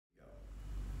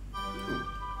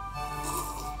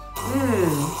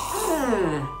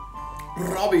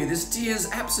Robby, this tea is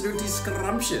absolutely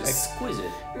scrumptious.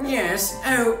 Exquisite. Yes.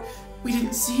 Oh, we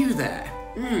didn't see you there.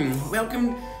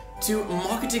 Welcome to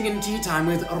Marketing and Tea Time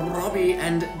with Robby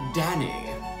and Dani.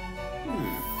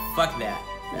 Fuck that.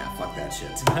 Yeah, fuck that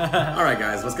shit. All right,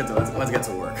 guys, let's get to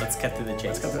work. Let's cut to the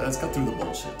chase. Let's cut through the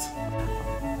bullshit.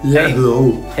 Yeah, Hey.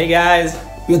 hello. Hey guys,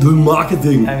 We're doing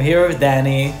marketing. I'm here with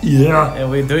Dani, Yeah, and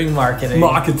we're doing marketing.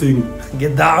 marketing.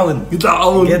 Get down. Get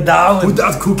down. Get down. Put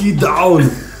that cookie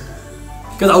down.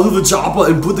 Get out of the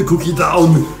chopper and put the cookie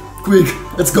down. Quick,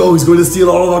 let's go. He's going to steal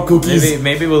all of our cookies.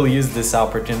 Maybe we'll use this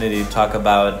opportunity to talk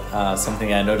about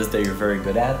something I noticed that you're very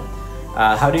good at.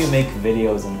 How do you make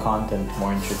videos and content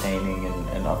more entertaining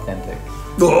and authentic?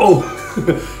 Oh,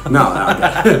 No,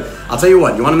 I'll tell you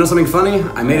what. You want to know something funny?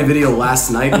 I made a video last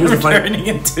night. Here's the funny. Turning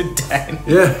into Dan.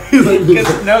 Yeah.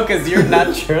 Because you're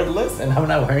not shirtless and I'm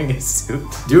not wearing a suit.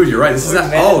 Dude, you're right. This is We're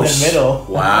not. men Oh, in the middle.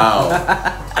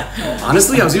 Wow.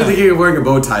 Honestly, I was even thinking of wearing a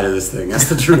bow tie to this thing. That's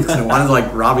the truth. 'Cause I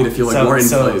wanted Robby to feel like more in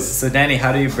place. So Dani,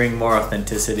 how do you bring more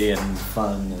authenticity and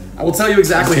fun? And I will tell you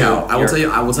exactly how. I will tell you.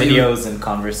 Videos and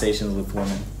conversations with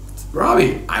women.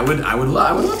 Robby, I would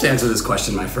love to answer this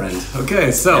question, my friend.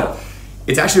 Okay, so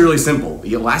it's actually really simple.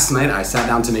 Last night I sat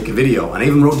down to make a video, and I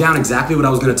even wrote down exactly what I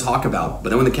was going to talk about. But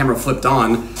then when the camera flipped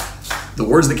on, the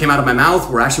words that came out of my mouth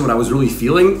were actually what I was really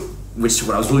feeling.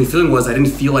 What I was really feeling was I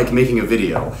didn't feel like making a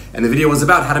video, and the video was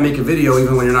about how to make a video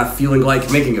even when you're not feeling like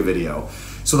making a video.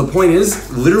 So the point is,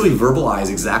 literally verbalize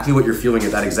exactly what you're feeling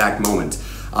at that exact moment.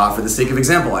 For the sake of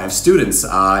example, I have students,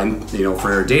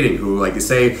 for dating who like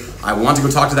say, I want to go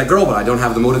talk to that girl, but I don't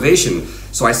have the motivation.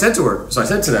 So I said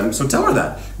to them, so tell her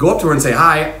that. Go up to her and say,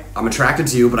 hi, I'm attracted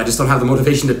to you, but I just don't have the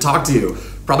motivation to talk to you.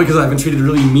 Probably because I've been treated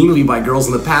really meanly by girls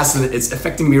in the past and it's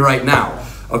affecting me right now.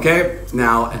 Okay?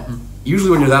 Now,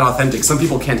 usually when you're that authentic, some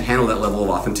people can't handle that level of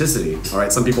authenticity. All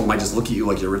right? Some people might just look at you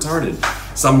like you're retarded.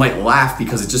 Some might laugh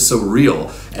because it's just so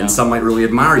real, and some might really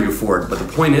admire you for it. But the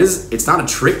point is, it's not a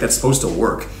trick that's supposed to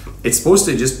work. It's supposed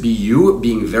to just be you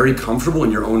being very comfortable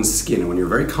in your own skin. And when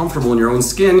you're very comfortable in your own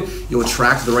skin, you'll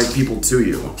attract the right people to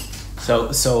you.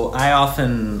 So I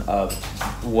often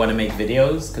want to make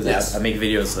videos because Yes. I make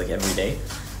videos like every day.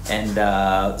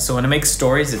 And so when I make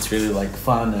stories, it's really like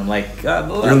fun and like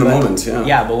You're in the moment, yeah.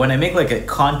 Yeah, but when I make like a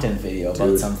content video about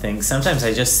Dude. something, sometimes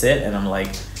I just sit and I'm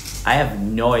like, I have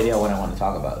no idea what I want to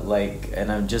talk about. Like,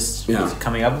 and I'm just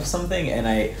coming up with something, and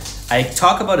I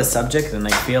talk about a subject, and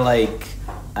I feel like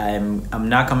I'm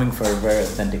not coming from a very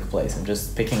authentic place. I'm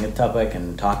just picking a topic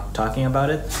and talking about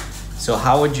it. So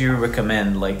how would you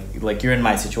recommend, like you're in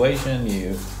my situation,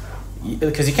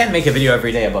 because you can't make a video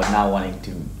every day about not wanting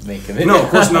to make a video. No, of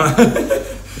course not.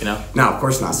 You know? No, of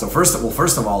course not. So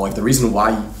first of all, like the reason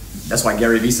why, that's why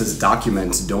Gary Vee says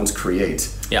document, don't create.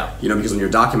 Yeah. Because when you're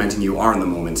documenting, you are in the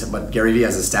moment. But Gary Vee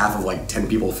has a staff of like 10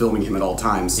 people filming him at all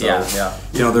times. So,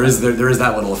 Yeah. there is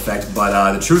that little effect.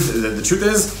 But the truth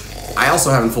is, I also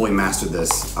haven't fully mastered this.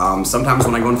 Sometimes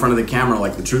when I go in front of the camera,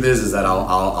 like the truth is that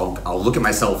I'll look at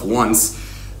myself once,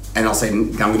 and I'll say,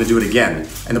 I'm going to do it again.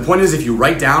 And the point is, if you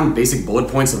write down basic bullet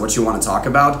points of what you want to talk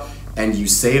about, and you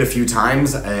say it a few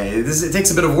times, it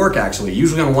takes a bit of work actually.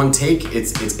 Usually on one take,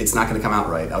 it's not going to come out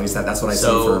right. At least that's what I see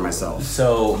for myself.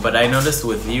 So, but I noticed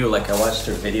with you, like I watched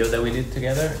your video that we did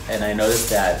together, and I noticed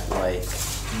that like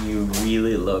you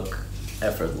really look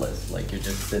effortless. Like you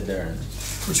just sit there and.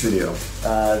 Which video?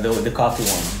 The coffee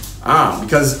one.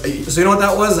 Because so you know what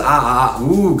that was?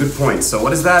 Ooh, good point. So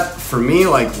what is that for me?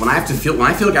 Like when I feel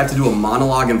like I have to do a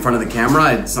monologue in front of the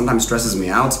camera, it sometimes stresses me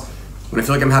out. When I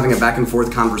feel like I'm having a back and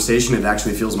forth conversation, it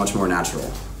actually feels much more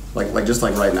natural. Like just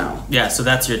like right now. Yeah, so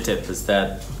that's your tip, is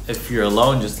that if you're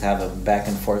alone, just have a back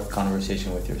and forth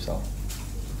conversation with yourself.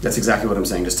 That's exactly what I'm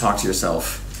saying. Just talk to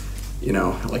yourself,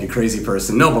 like a crazy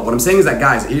person. No, but what I'm saying is that,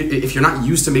 guys, if you're not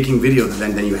used to making video,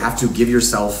 then you have to give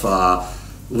yourself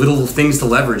little things to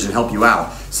leverage and help you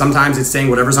out. Sometimes it's saying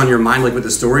whatever's on your mind, like with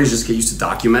the stories, just get used to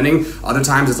documenting. Other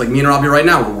times it's like me and Robby right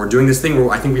now, we're doing this thing where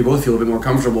I think we both feel a bit more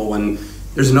comfortable when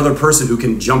there's another person who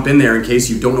can jump in there in case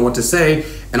you don't know what to say,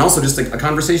 and also just like a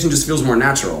conversation just feels more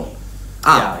natural.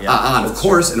 And of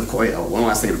course, one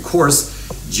last thing, of course,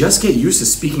 just get used to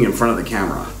speaking in front of the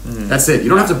camera. That's it. You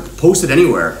don't have to post it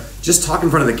anywhere. Just talk in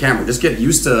front of the camera. Just get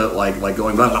used to like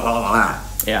going blah blah blah blah.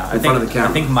 Yeah, in front of the camera.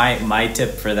 I think my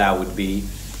tip for that would be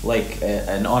like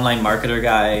an online marketer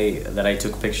guy that I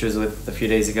took pictures with a few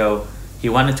days ago. He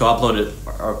wanted to upload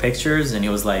our pictures, and he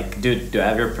was like, dude, do I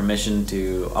have your permission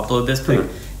to upload this pic?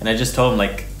 And I just told him,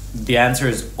 like, the answer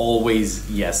is always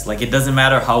yes. Like, it doesn't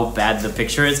matter how bad the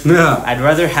picture is. Yeah. I'd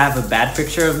rather have a bad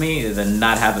picture of me than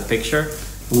not have a picture.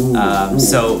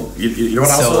 So you know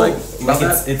what I also like about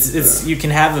that? It's you can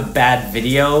have a bad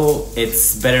video.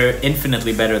 It's better,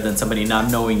 infinitely better than somebody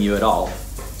not knowing you at all.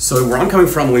 So where I'm coming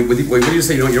from, what you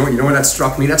say, you know where that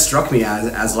struck me? That struck me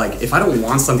as like, if I don't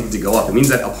want something to go up, it means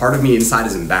that a part of me inside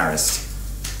is embarrassed.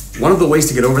 One of the ways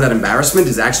to get over that embarrassment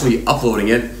is actually uploading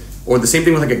it, or the same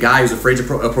thing with like a guy who's afraid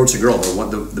to approach a girl.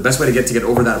 The best way to get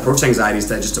over that approach anxiety is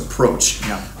to just approach.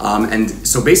 Yeah. And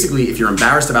so basically, if you're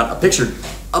embarrassed about a picture,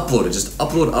 upload it. Just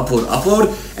upload,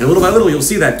 and little by little, you'll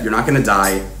see that you're not going to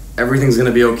die. Everything's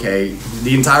gonna be okay.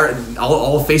 The entire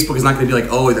all of Facebook is not gonna be like,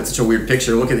 oh, that's such a weird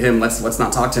picture. Look at him. Let's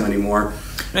not talk to him anymore.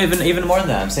 No, even more than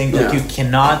that. I'm saying like you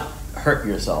cannot hurt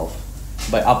yourself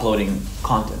by uploading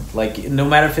content. Like no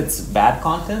matter if it's bad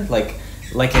content, like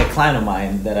a client of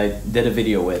mine that I did a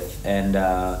video with, and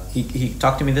he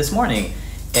talked to me this morning,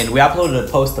 and we uploaded a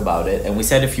post about it, and we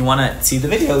said if you want to see the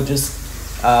video, just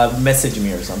message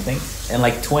me or something. And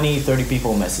like 20-30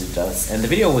 people messaged us, and the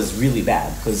video was really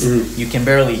bad because you can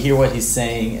barely hear what he's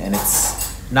saying, and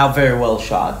it's not very well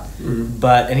shot.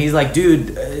 And he's like,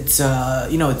 dude, it's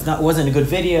wasn't a good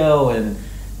video,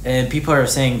 and people are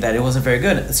saying that it wasn't very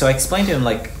good. So I explained to him,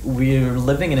 like, we're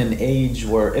living in an age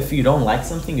where if you don't like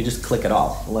something, you just click it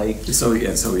off. Like, it's so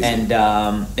easy. And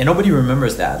nobody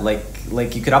remembers that.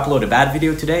 Like you could upload a bad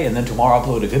video today and then tomorrow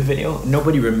upload a good video.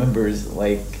 Nobody remembers,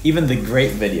 like, even the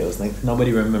great videos. Like,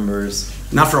 nobody remembers.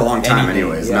 Not for a long time, anything.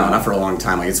 anyways. No, not for a long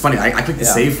time. Like, it's funny. I click the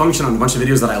save function on a bunch of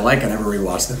videos that I like. I never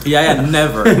rewatch them.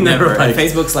 Never. Like,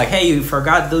 Facebook's like, hey, you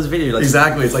forgot those videos. Like,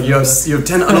 exactly. It's like you have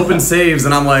 10 unopened saves,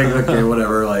 and I'm like, okay,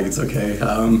 whatever. Like, it's okay.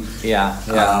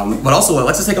 But also,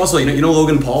 let's just take you know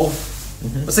Logan Paul.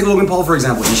 Let's take Logan Paul for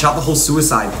example. He shot the whole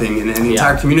suicide thing, and the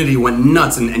entire community went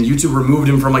nuts, and YouTube removed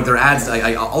him from like their ads,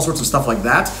 all sorts of stuff like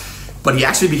that. But he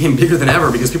actually became bigger than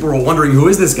ever because people were wondering, who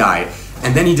is this guy?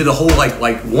 And then he did a whole like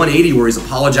 180 where he's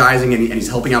apologizing and he's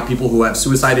helping out people who have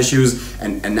suicide issues,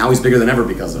 and now he's bigger than ever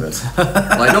because of it.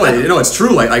 Like no, it's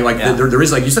true. There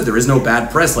is, like you said, there is no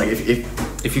bad press. Like if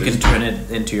you can turn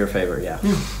it into your favor, yeah.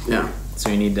 So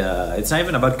you need. It's not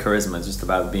even about charisma. It's just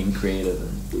about being creative.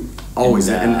 Always.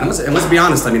 And let's be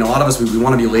honest. I mean, a lot of us we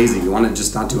want to be lazy. We want to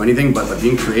just not do anything. But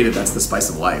being creative, that's the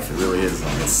spice of life. It really is.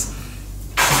 Like,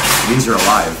 it means you're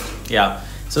alive. Yeah.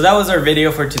 So that was our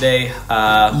video for today.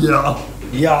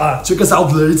 Yeah. Check us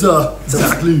out later.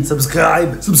 Exactly.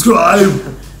 Subscribe.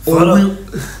 Or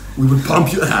we would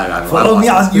pump you. Follow me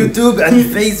on YouTube and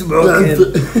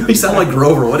Facebook. You sound like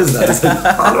Grover. What is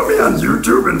that? Follow me on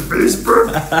YouTube and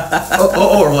Facebook.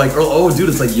 Dude,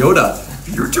 it's like Yoda.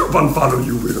 YouTube unfollow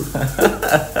you will.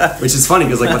 Which is funny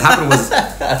because like what happened was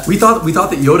we thought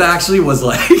that Yoda actually was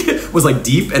like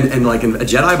deep and like a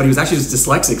Jedi, but he was actually just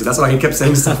dyslexic, because that's why he kept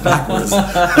saying stuff backwards.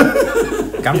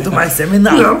 Come to my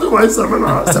seminar. Come to my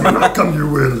seminar. Seminar, come you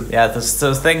will. Yeah,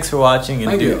 so thanks for watching,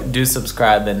 and do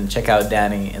subscribe and check out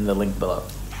Dani in the link below.